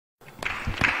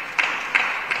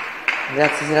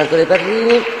Grazie senatore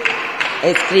Parrini. È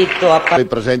iscritto a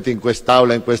presenti in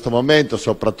quest'Aula in questo momento,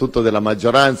 soprattutto della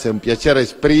maggioranza, è un piacere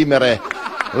esprimere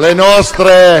le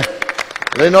nostre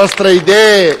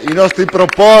idee, i nostri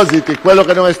propositi, quello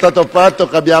che non è stato fatto,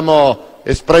 che abbiamo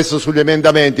espresso sugli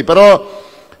emendamenti. Però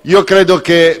io credo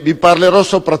che vi parlerò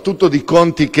soprattutto di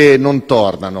conti che non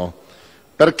tornano,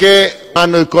 perché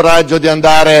hanno il coraggio di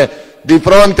andare di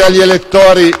fronte agli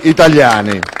elettori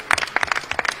italiani.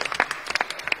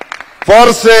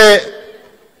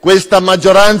 Forse questa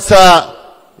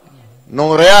maggioranza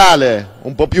non reale,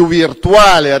 un po' più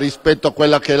virtuale rispetto a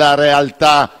quella che è la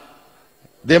realtà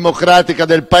democratica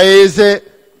del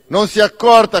Paese, non si è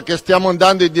accorta che stiamo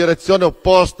andando in direzione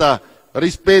opposta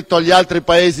rispetto agli altri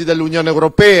Paesi dell'Unione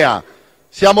Europea.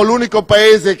 Siamo l'unico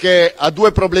Paese che ha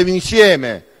due problemi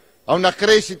insieme, ha una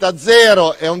crescita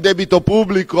zero e un debito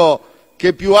pubblico che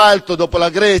è più alto dopo la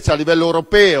Grecia a livello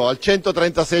europeo, al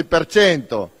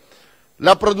 136%.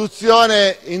 La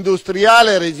produzione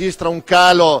industriale registra un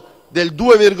calo del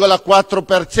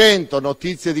 2,4%,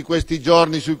 notizie di questi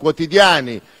giorni sui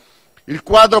quotidiani. Il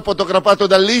quadro fotografato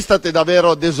dall'Istat è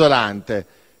davvero desolante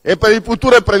e per il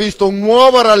futuro è previsto un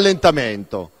nuovo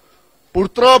rallentamento.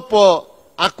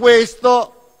 Purtroppo a questa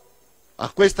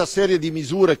serie di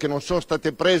misure che non sono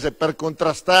state prese per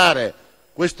contrastare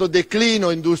questo declino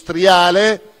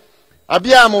industriale,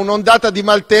 abbiamo un'ondata di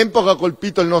maltempo che ha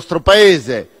colpito il nostro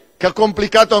Paese, che ha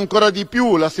complicato ancora di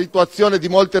più la situazione di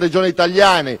molte regioni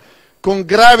italiane, con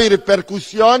gravi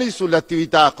ripercussioni sulle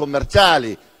attività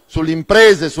commerciali, sulle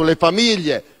imprese, sulle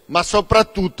famiglie, ma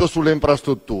soprattutto sulle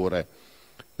infrastrutture.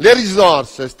 Le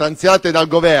risorse stanziate dal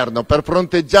governo per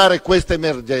fronteggiare questa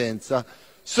emergenza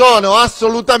sono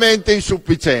assolutamente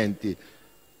insufficienti.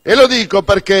 E lo dico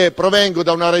perché provengo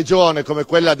da una regione come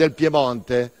quella del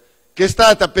Piemonte, che è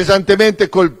stata pesantemente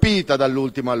colpita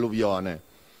dall'ultima alluvione.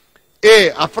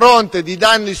 E a fronte di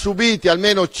danni subiti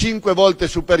almeno 5 volte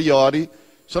superiori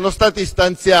sono stati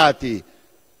stanziati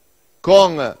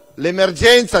con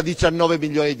l'emergenza 19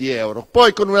 milioni di euro,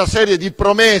 poi con una serie di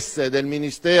promesse del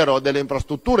Ministero delle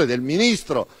Infrastrutture, del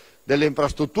Ministro delle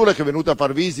Infrastrutture che è venuto a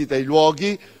far visita ai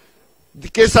luoghi,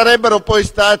 che sarebbero poi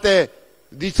state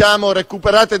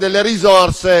recuperate delle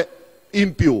risorse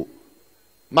in più.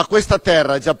 Ma questa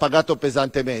terra ha già pagato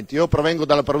pesantemente. Io provengo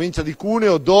dalla provincia di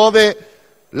Cuneo, dove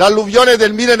l'alluvione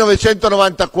del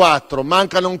 1994,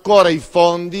 mancano ancora i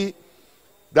fondi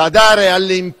da dare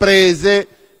alle imprese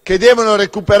che devono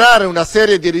recuperare una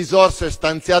serie di risorse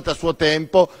stanziate a suo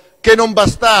tempo che non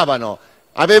bastavano.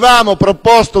 Avevamo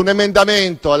proposto un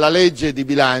emendamento alla legge di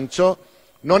bilancio,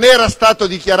 non era stato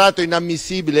dichiarato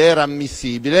inammissibile, era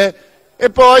ammissibile, e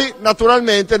poi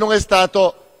naturalmente non è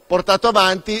stato portato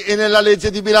avanti e nella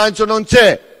legge di bilancio non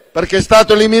c'è, perché è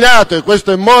stato eliminato, e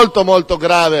questo è molto molto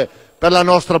grave per la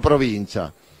nostra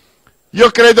provincia.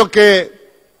 Io credo che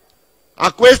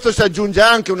a questo si aggiunge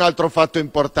anche un altro fatto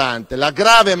importante, la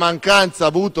grave mancanza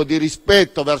avuto di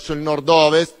rispetto verso il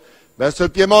nord-ovest, verso il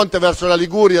Piemonte, verso la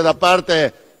Liguria da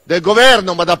parte del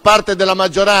governo, ma da parte della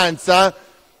maggioranza,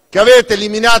 che avete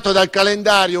eliminato dal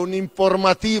calendario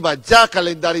un'informativa già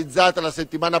calendarizzata la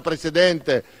settimana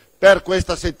precedente per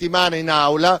questa settimana in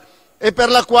aula e per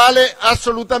la quale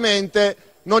assolutamente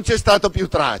non c'è stato più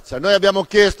traccia. Noi abbiamo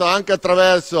chiesto anche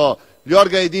attraverso gli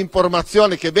organi di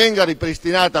informazione che venga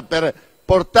ripristinata per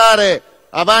portare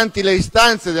avanti le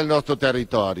istanze del nostro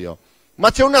territorio. Ma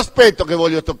c'è un aspetto che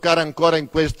voglio toccare ancora in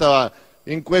questo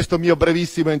mio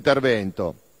brevissimo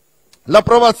intervento.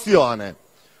 L'approvazione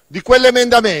di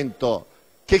quell'emendamento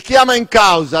che chiama in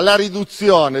causa la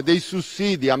riduzione dei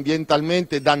sussidi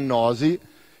ambientalmente dannosi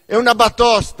è una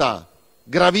batosta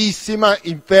gravissima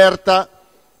inferta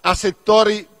a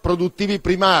settori produttivi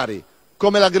primari,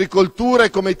 come l'agricoltura e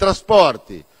come i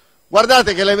trasporti.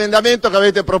 Guardate che l'emendamento che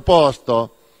avete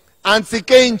proposto,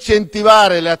 anziché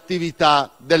incentivare le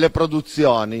attività delle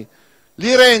produzioni,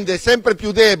 li rende sempre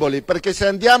più deboli, perché se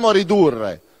andiamo a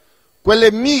ridurre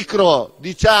quelle micro,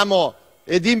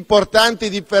 ed importanti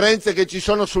differenze che ci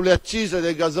sono sulle accise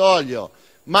del gasolio,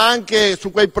 ma anche su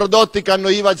quei prodotti che hanno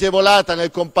IVA agevolata nel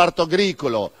comparto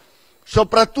agricolo,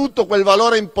 soprattutto quel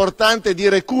valore importante di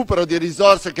recupero di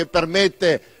risorse che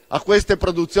permette a queste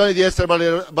produzioni di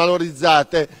essere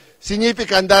valorizzate,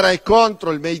 significa andare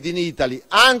contro il Made in Italy,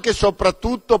 anche e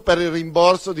soprattutto per il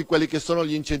rimborso di quelli che sono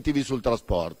gli incentivi sul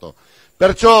trasporto.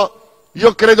 Perciò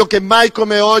io credo che mai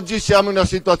come oggi siamo in una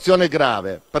situazione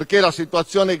grave, perché la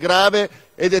situazione grave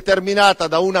è determinata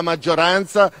da una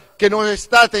maggioranza che non è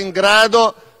stata in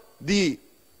grado di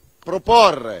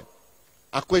proporre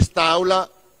a quest'Aula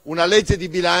una legge di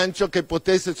bilancio che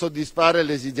potesse soddisfare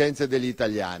le esigenze degli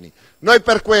italiani. Noi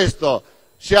per questo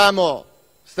siamo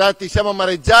siamo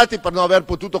amareggiati per non aver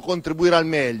potuto contribuire al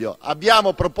meglio.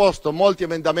 Abbiamo proposto molti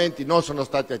emendamenti, non sono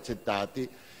stati accettati,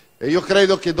 e io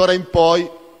credo che d'ora in poi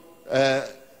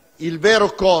il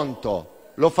vero conto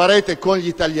lo farete con gli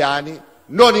italiani,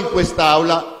 non in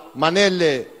quest'Aula, ma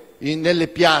nelle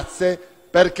piazze,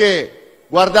 perché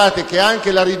guardate che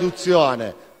anche la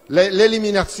riduzione,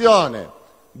 l'eliminazione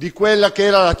di quella che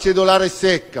era la cedolare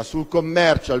secca sul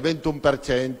commercio al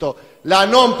 21%, la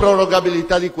non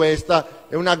prorogabilità di questa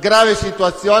è una grave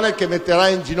situazione che metterà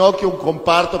in ginocchio un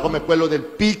comparto come quello del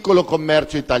piccolo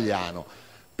commercio italiano.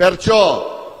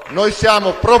 Perciò noi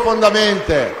siamo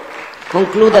profondamente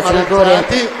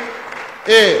ammaezzati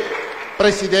e,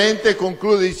 Presidente,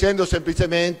 concludo dicendo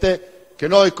semplicemente che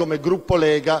noi come gruppo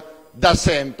Lega da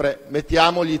sempre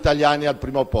mettiamo gli italiani al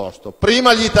primo posto.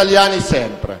 Prima gli italiani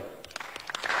sempre.